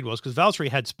their speed was, because Valtteri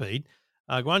had speed.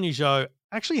 Guan Yu Zhou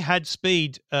actually had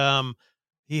speed.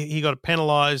 He got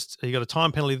penalised. He got a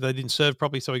time penalty that they didn't serve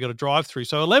properly, so he got a drive-through.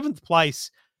 So 11th place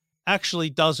actually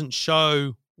doesn't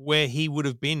show where he would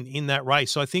have been in that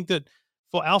race. So I think that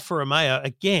for Alfa Romeo,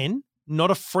 again, not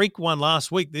a freak one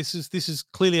last week. This is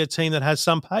clearly a team that has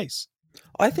some pace.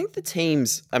 I think the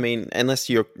teams, I mean, unless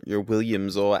you're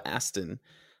Williams or Aston,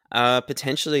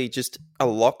 potentially just a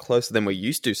lot closer than we're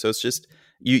used to. So it's just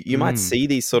you might see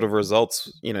these sort of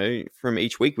results, from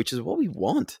each week, which is what we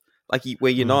want. Like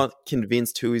where you're not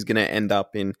convinced who is going to end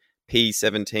up in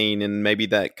P17 and maybe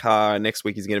that car next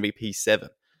week is going to be P7.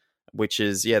 Which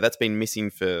is, that's been missing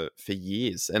for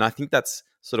years. And I think that's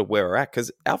sort of where we're at,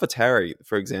 because AlphaTauri,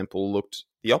 for example, looked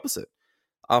the opposite.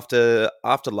 After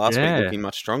last week looking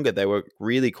much stronger, they were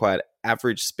really quite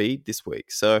average speed this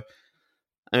week. So,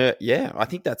 I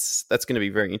think that's going to be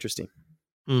very interesting.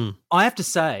 I have to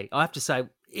say,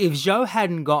 if Zhou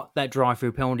hadn't got that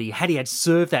drive-through penalty, had he had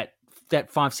served that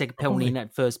 5-second penalty in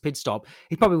that first pit stop,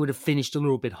 he probably would have finished a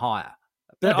little bit higher.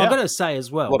 But I've got to say as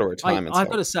well, a lot of retirements. I've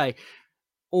got to say,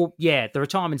 the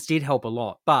retirements did help a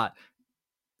lot, but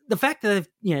the fact that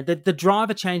the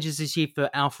driver changes this year for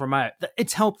Alfa Romeo,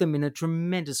 it's helped them in a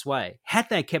tremendous way. Had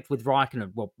they kept with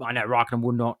Raikkonen, well, I know Raikkonen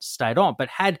would not stayed on, but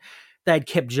had they'd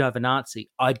kept Giovinazzi,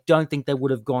 I don't think they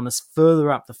would have gone as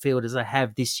further up the field as they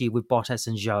have this year with Bottas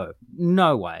and Zhou.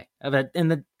 No way.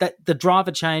 And the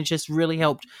driver change just really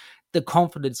helped the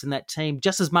confidence in that team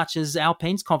just as much as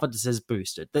Alpine's confidence has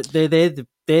boosted. They're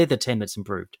the team that's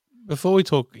improved. Before we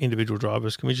talk individual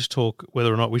drivers, can we just talk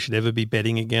whether or not we should ever be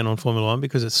betting again on Formula One,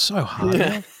 because it's so hard.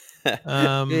 Yeah.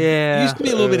 It used to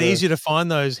be a little bit easier to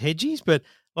find those hedgies, but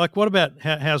like, what about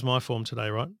how's my form today?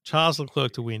 Right, Charles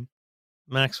Leclerc to win,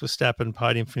 Max Verstappen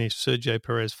podium finish, Sergio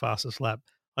Perez fastest lap.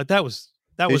 Like that was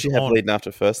Who'd you have on. leading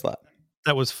after first lap?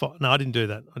 That was no, I didn't do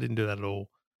that. I didn't do that at all.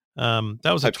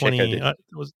 That was a Checo did.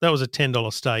 that was a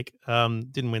 $10 stake.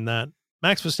 Didn't win that.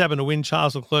 Max Verstappen to win,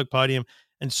 Charles Leclerc podium,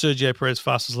 and Sergio Perez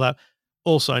fastest lap.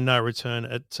 Also, no return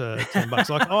at $10.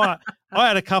 Like I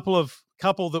had a couple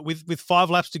that with 5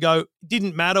 laps to go,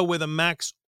 didn't matter whether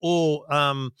Max or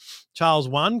Charles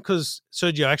won because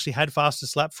Sergio actually had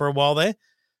fastest lap for a while there.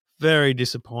 Very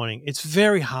disappointing. It's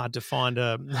very hard to find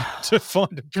a.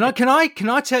 Can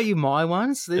I tell you my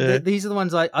ones? Yeah. These are the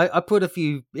ones I put a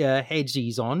few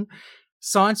hedgies on.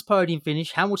 Sainz podium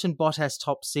finish, Hamilton Bottas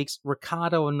top 6,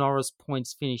 Ricciardo and Norris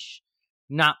points finish.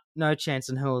 Nah, no chance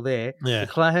in hell there. Yeah.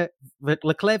 Leclerc,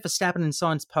 Verstappen and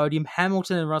Sainz podium,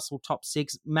 Hamilton and Russell top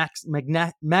 6,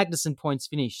 Magnussen points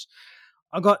finish.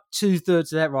 I got 2/3 of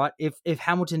that right. If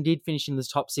Hamilton did finish in the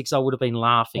top 6, I would have been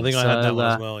laughing. I think I had that one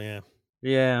as well. Yeah.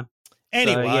 Yeah.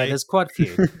 Anyway, so, there's quite a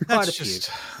few.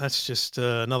 That's just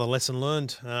another lesson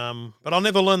learned. But I'll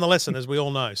never learn the lesson, as we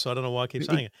all know. So I don't know why I keep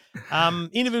saying it.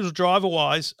 Individual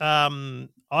driver-wise,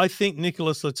 I think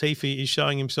Nicholas Latifi is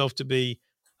showing himself to be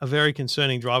a very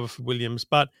concerning driver for Williams.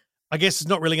 But I guess it's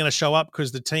not really going to show up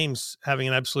because the team's having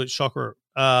an absolute shocker.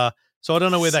 So I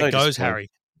don't know where that goes, Harry.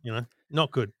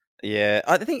 Not good. Yeah,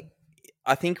 I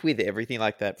think with everything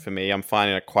like that, for me, I'm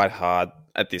finding it quite hard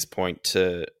at this point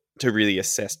to really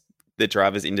assess the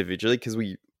drivers individually because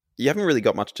you haven't really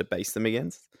got much to base them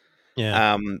against.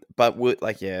 Yeah. But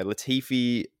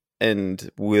Latifi and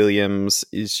Williams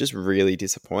is just really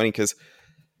disappointing because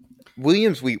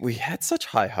Williams, we had such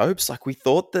high hopes. Like we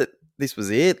thought that this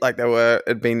was it. Like they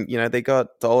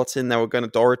got Doriton, they were going to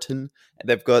Doriton.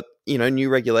 They've got, new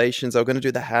regulations. They were going to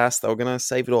do the Haas. They were going to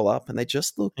save it all up, and they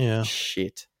just look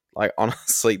shit. Like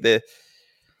honestly, there's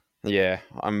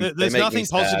nothing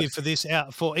positive for this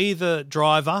out for either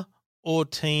driver or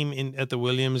team at the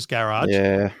Williams garage.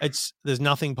 Yeah, there's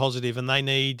nothing positive, and they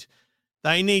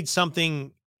need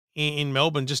something in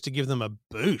Melbourne just to give them a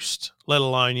boost. Let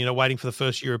alone waiting for the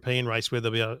first European race where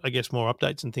there'll be I guess more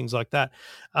updates and things like that.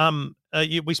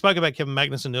 We spoke about Kevin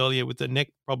Magnussen earlier with the neck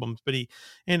problems, but he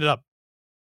ended up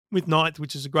with 9th,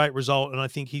 which is a great result, and I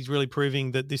think he's really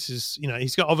proving that this is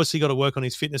he's obviously got to work on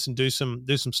his fitness and do some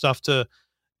stuff to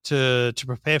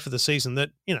prepare for the season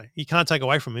that, you can't take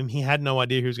away from him. He had no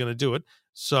idea who was going to do it.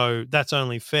 So that's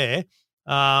only fair.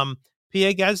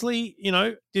 Pierre Gasly,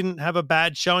 didn't have a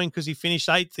bad showing because he finished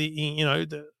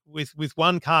 8th. With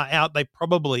one car out, they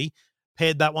probably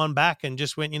pared that one back and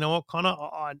just went, you know what, Connor,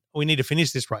 we need to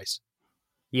finish this race.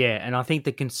 Yeah, and I think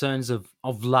the concerns of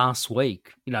last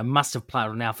week, must have played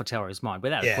on AlphaTauri's mind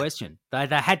without a question. They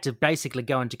had to basically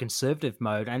go into conservative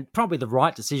mode, and probably the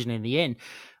right decision in the end.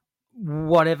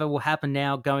 Whatever will happen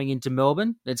now going into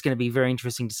Melbourne, it's going to be very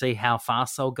interesting to see how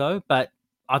fast they'll go. But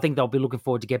I think they'll be looking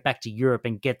forward to get back to Europe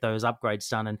and get those upgrades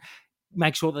done and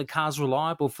make sure the car's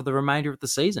reliable for the remainder of the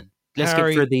season. Let's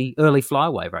get through the early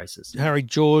flyaway races. Harry,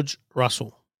 George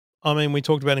Russell. I mean, we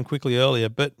talked about him quickly earlier,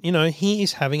 but, he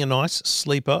is having a nice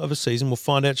sleeper of a season. We'll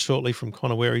find out shortly from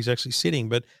Connor where he's actually sitting.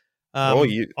 But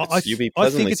you'll be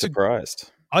pleasantly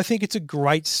surprised. I think it's a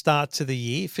great start to the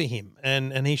year for him,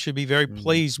 and he should be very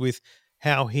pleased with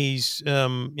how he's,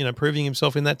 proving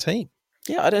himself in that team.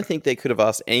 Yeah, I don't think they could have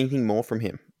asked anything more from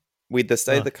him. With the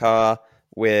state of the car,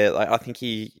 where I think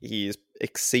he has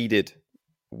exceeded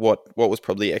what was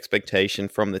probably expectation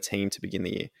from the team to begin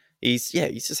the year.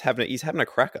 He's having a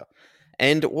cracker,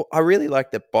 and I really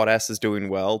like that Bottas is doing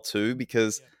well too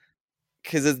because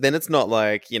then it's not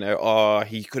like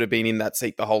he could have been in that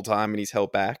seat the whole time and he's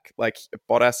held back. Like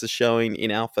Bottas is showing in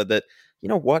Alpha that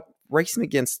racing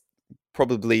against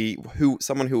probably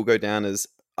someone who will go down as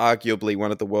arguably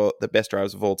one of the best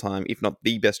drivers of all time, if not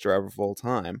the best driver of all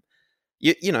time.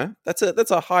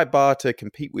 That's a high bar to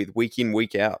compete with week in,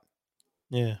 week out.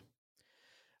 Yeah.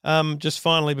 Just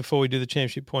finally, before we do the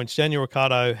championship points, Daniel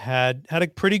Ricciardo had a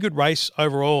pretty good race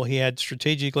overall. He had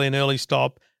strategically an early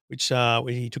stop, which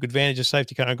he took advantage of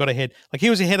safety car and got ahead. Like he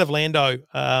was ahead of Lando.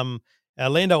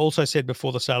 Lando also said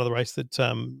before the start of the race that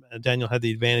Daniel had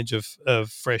the advantage of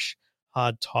fresh,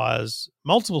 hard tyres,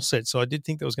 multiple sets. So I did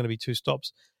think there was going to be 2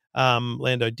 stops.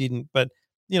 Lando didn't. But,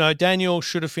 Daniel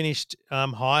should have finished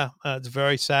higher. It's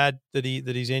very sad that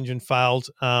his engine failed.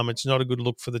 It's not a good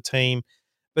look for the team.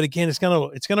 But again, it's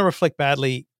gonna reflect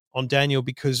badly on Daniel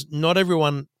because not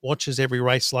everyone watches every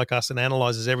race like us and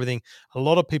analyzes everything. A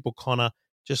lot of people, Connor,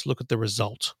 just look at the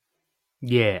result.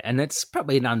 Yeah, and it's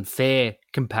probably an unfair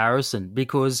comparison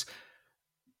because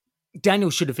Daniel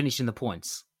should have finished in the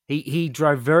points. He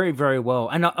drove very, very well.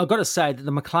 And I've got to say that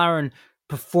the McLaren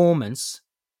performance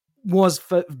was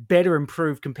better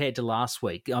improved compared to last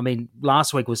week. I mean,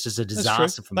 last week was just a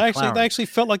disaster for McLaren. They actually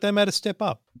felt like they made a step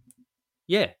up.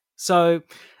 Yeah. So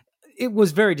it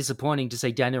was very disappointing to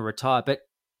see Daniel retire, but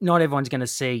not everyone's going to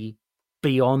see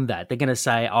beyond that. They're going to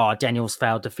say, oh, Daniel's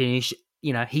failed to finish.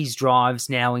 His drive's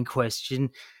now in question.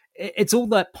 It's all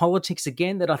that politics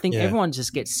again that I think everyone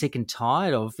just gets sick and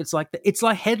tired of. It's like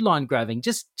headline grabbing.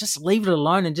 Just leave it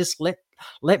alone and just let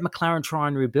McLaren try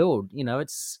and rebuild.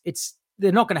 It's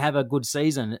they're not going to have a good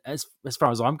season as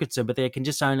far as I'm concerned, but they can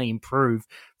just only improve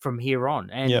from here on.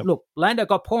 And look, Lando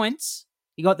got points.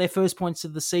 He got their first points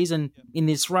of the season in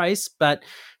this race, but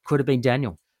could have been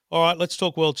Daniel. All right, let's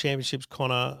talk World Championships,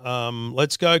 Connor.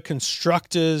 Let's go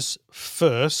constructors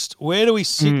first. Where do we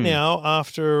sit now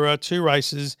after 2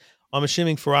 races? I'm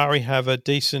assuming Ferrari have a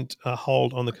decent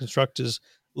hold on the constructors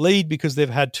lead because they've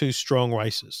had 2 strong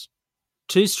races.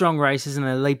 2 strong races and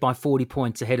they lead by 40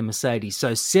 points ahead of Mercedes.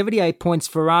 So 78 points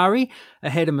Ferrari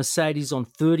ahead of Mercedes on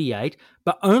 38,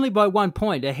 but only by 1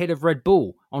 point ahead of Red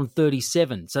Bull on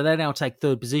 37. So they now take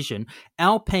 3rd position.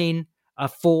 Alpine are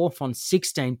 4th on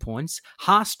 16 points.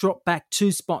 Haas dropped back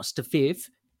 2 spots to 5th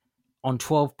on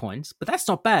 12 points, but that's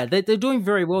not bad. They're doing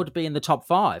very well to be in the top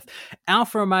 5.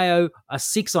 Alfa Romeo are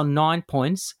 6 on 9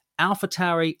 points.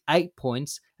 AlphaTauri 8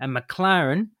 points, and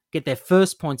McLaren get their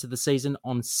first points of the season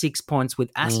on 6 points,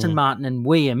 with Aston Martin and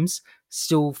Williams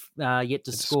still yet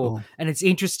to score. And it's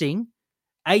interesting,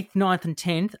 8th, 9th and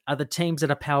 10th are the teams that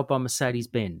are powered by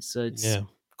Mercedes-Benz. So it's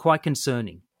quite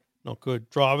concerning. Not good.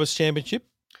 Drivers' Championship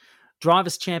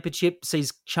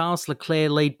sees Charles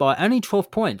Leclerc lead by only 12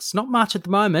 points. Not much at the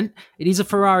moment. It is a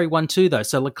Ferrari 1-2 though.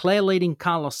 So Leclerc leading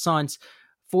Carlos Sainz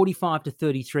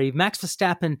 45-33. Max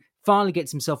Verstappen finally gets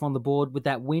himself on the board with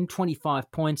that win,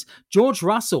 25 points. George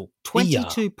Russell,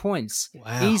 22 points.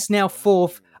 Wow. He's now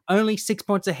 4th, only 6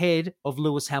 points ahead of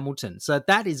Lewis Hamilton. So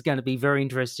that is going to be very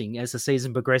interesting as the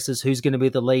season progresses. Who's going to be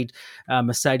the lead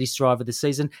Mercedes driver this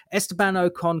season? Esteban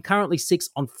Ocon currently 6th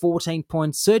on 14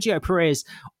 points. Sergio Perez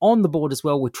on the board as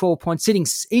well with 12 points, sitting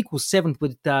equal 7th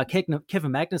with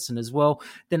Kevin Magnussen as well.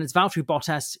 Then it's Valtteri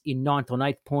Bottas in 9th on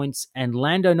 8 points, and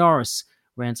Lando Norris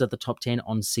rounds out the top 10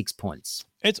 on 6 points.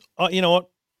 It's you know what?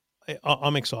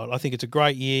 I'm excited. I think it's a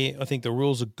great year. I think the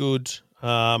rules are good.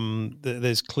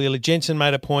 There's clearly Jensen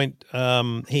made a point.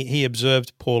 He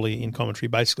observed poorly in commentary,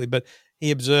 basically, but he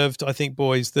observed, I think,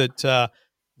 boys, that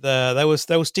they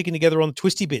were sticking together on the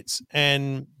twisty bits,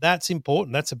 and that's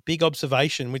important. That's a big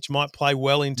observation, which might play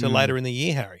well into later in the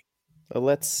year, Harry. Well,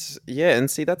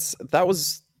 and see that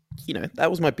was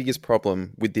my biggest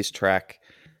problem with this track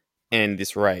and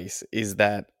this race is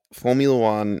that Formula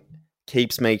One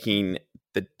keeps making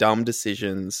the dumb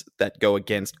decisions that go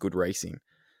against good racing.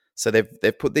 So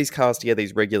they've put these cars together,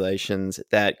 these regulations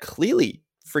that clearly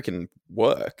freaking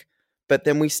work, but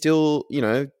then we still,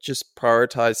 just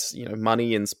prioritize,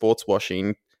 money and sports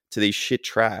washing to these shit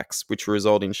tracks, which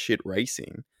result in shit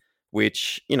racing.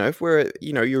 Which, if we're,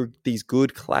 you're these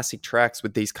good classic tracks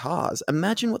with these cars,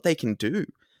 imagine what they can do.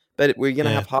 But we're going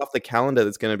to have half the calendar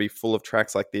that's going to be full of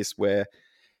tracks like this where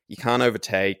you can't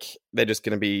overtake. They're just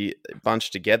going to be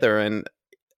bunched together, and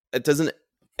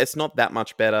it's not that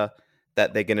much better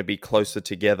that they're going to be closer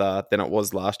together than it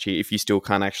was last year if you still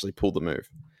can't actually pull the move.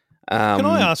 Can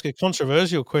I ask a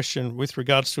controversial question with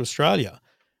regards to Australia?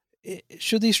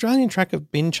 Should the Australian track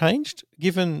have been changed,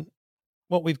 given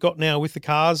what we've got now with the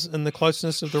cars and the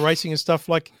closeness of the racing and stuff?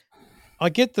 Like, I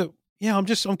get that. Yeah,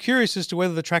 I'm curious as to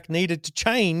whether the track needed to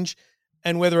change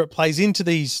and whether it plays into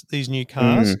these new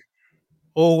cars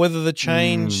or whether the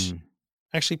change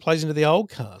actually plays into the old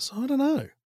cars. I don't know.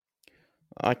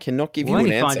 I cannot give you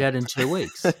an answer. We'll find out in 2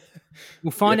 weeks.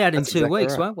 We'll find out in 2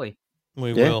 weeks, won't we?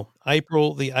 We will.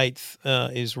 April the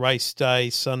 8th is race day,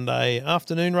 Sunday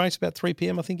afternoon race, about 3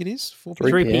 p.m. I think it is.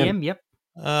 3 p.m., yep.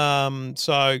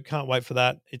 So can't wait for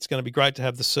that. It's going to be great to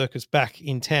have the circus back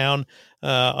in town.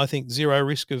 I think zero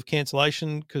risk of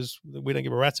cancellation because we don't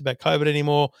give a rat's about COVID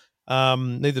anymore.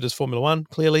 Neither does Formula One,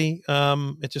 clearly.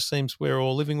 It just seems we're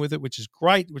all living with it, which is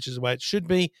great, which is the way it should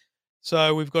be.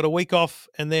 So we've got a week off,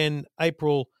 and then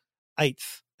April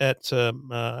 8th at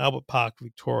Albert Park,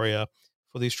 Victoria,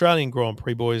 for the Australian Grand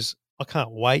Prix, boys. I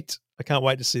can't wait. I can't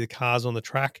wait to see the cars on the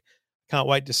track. Can't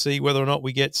wait to see whether or not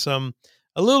we get some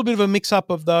a little bit of a mix-up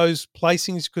of those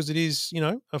placings because it is,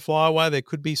 a flyaway. There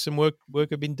could be some work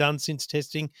have been done since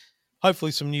testing.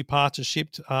 Hopefully some new parts are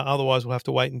shipped. Otherwise, we'll have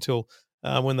to wait until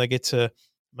when they get to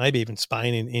maybe even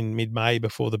Spain in mid-May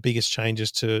before the biggest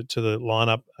changes to the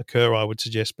lineup occur, I would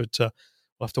suggest. But we'll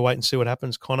have to wait and see what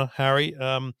happens, Connor. Harry,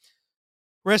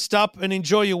 rest up and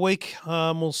enjoy your week.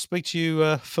 We'll speak to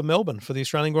you for Melbourne for the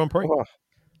Australian Grand Prix. Oh,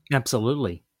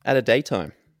 absolutely. At a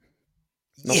daytime.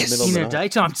 Not yes, in a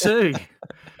daytime too.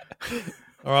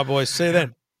 All right, boys. See you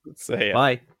then. See ya.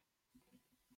 Bye.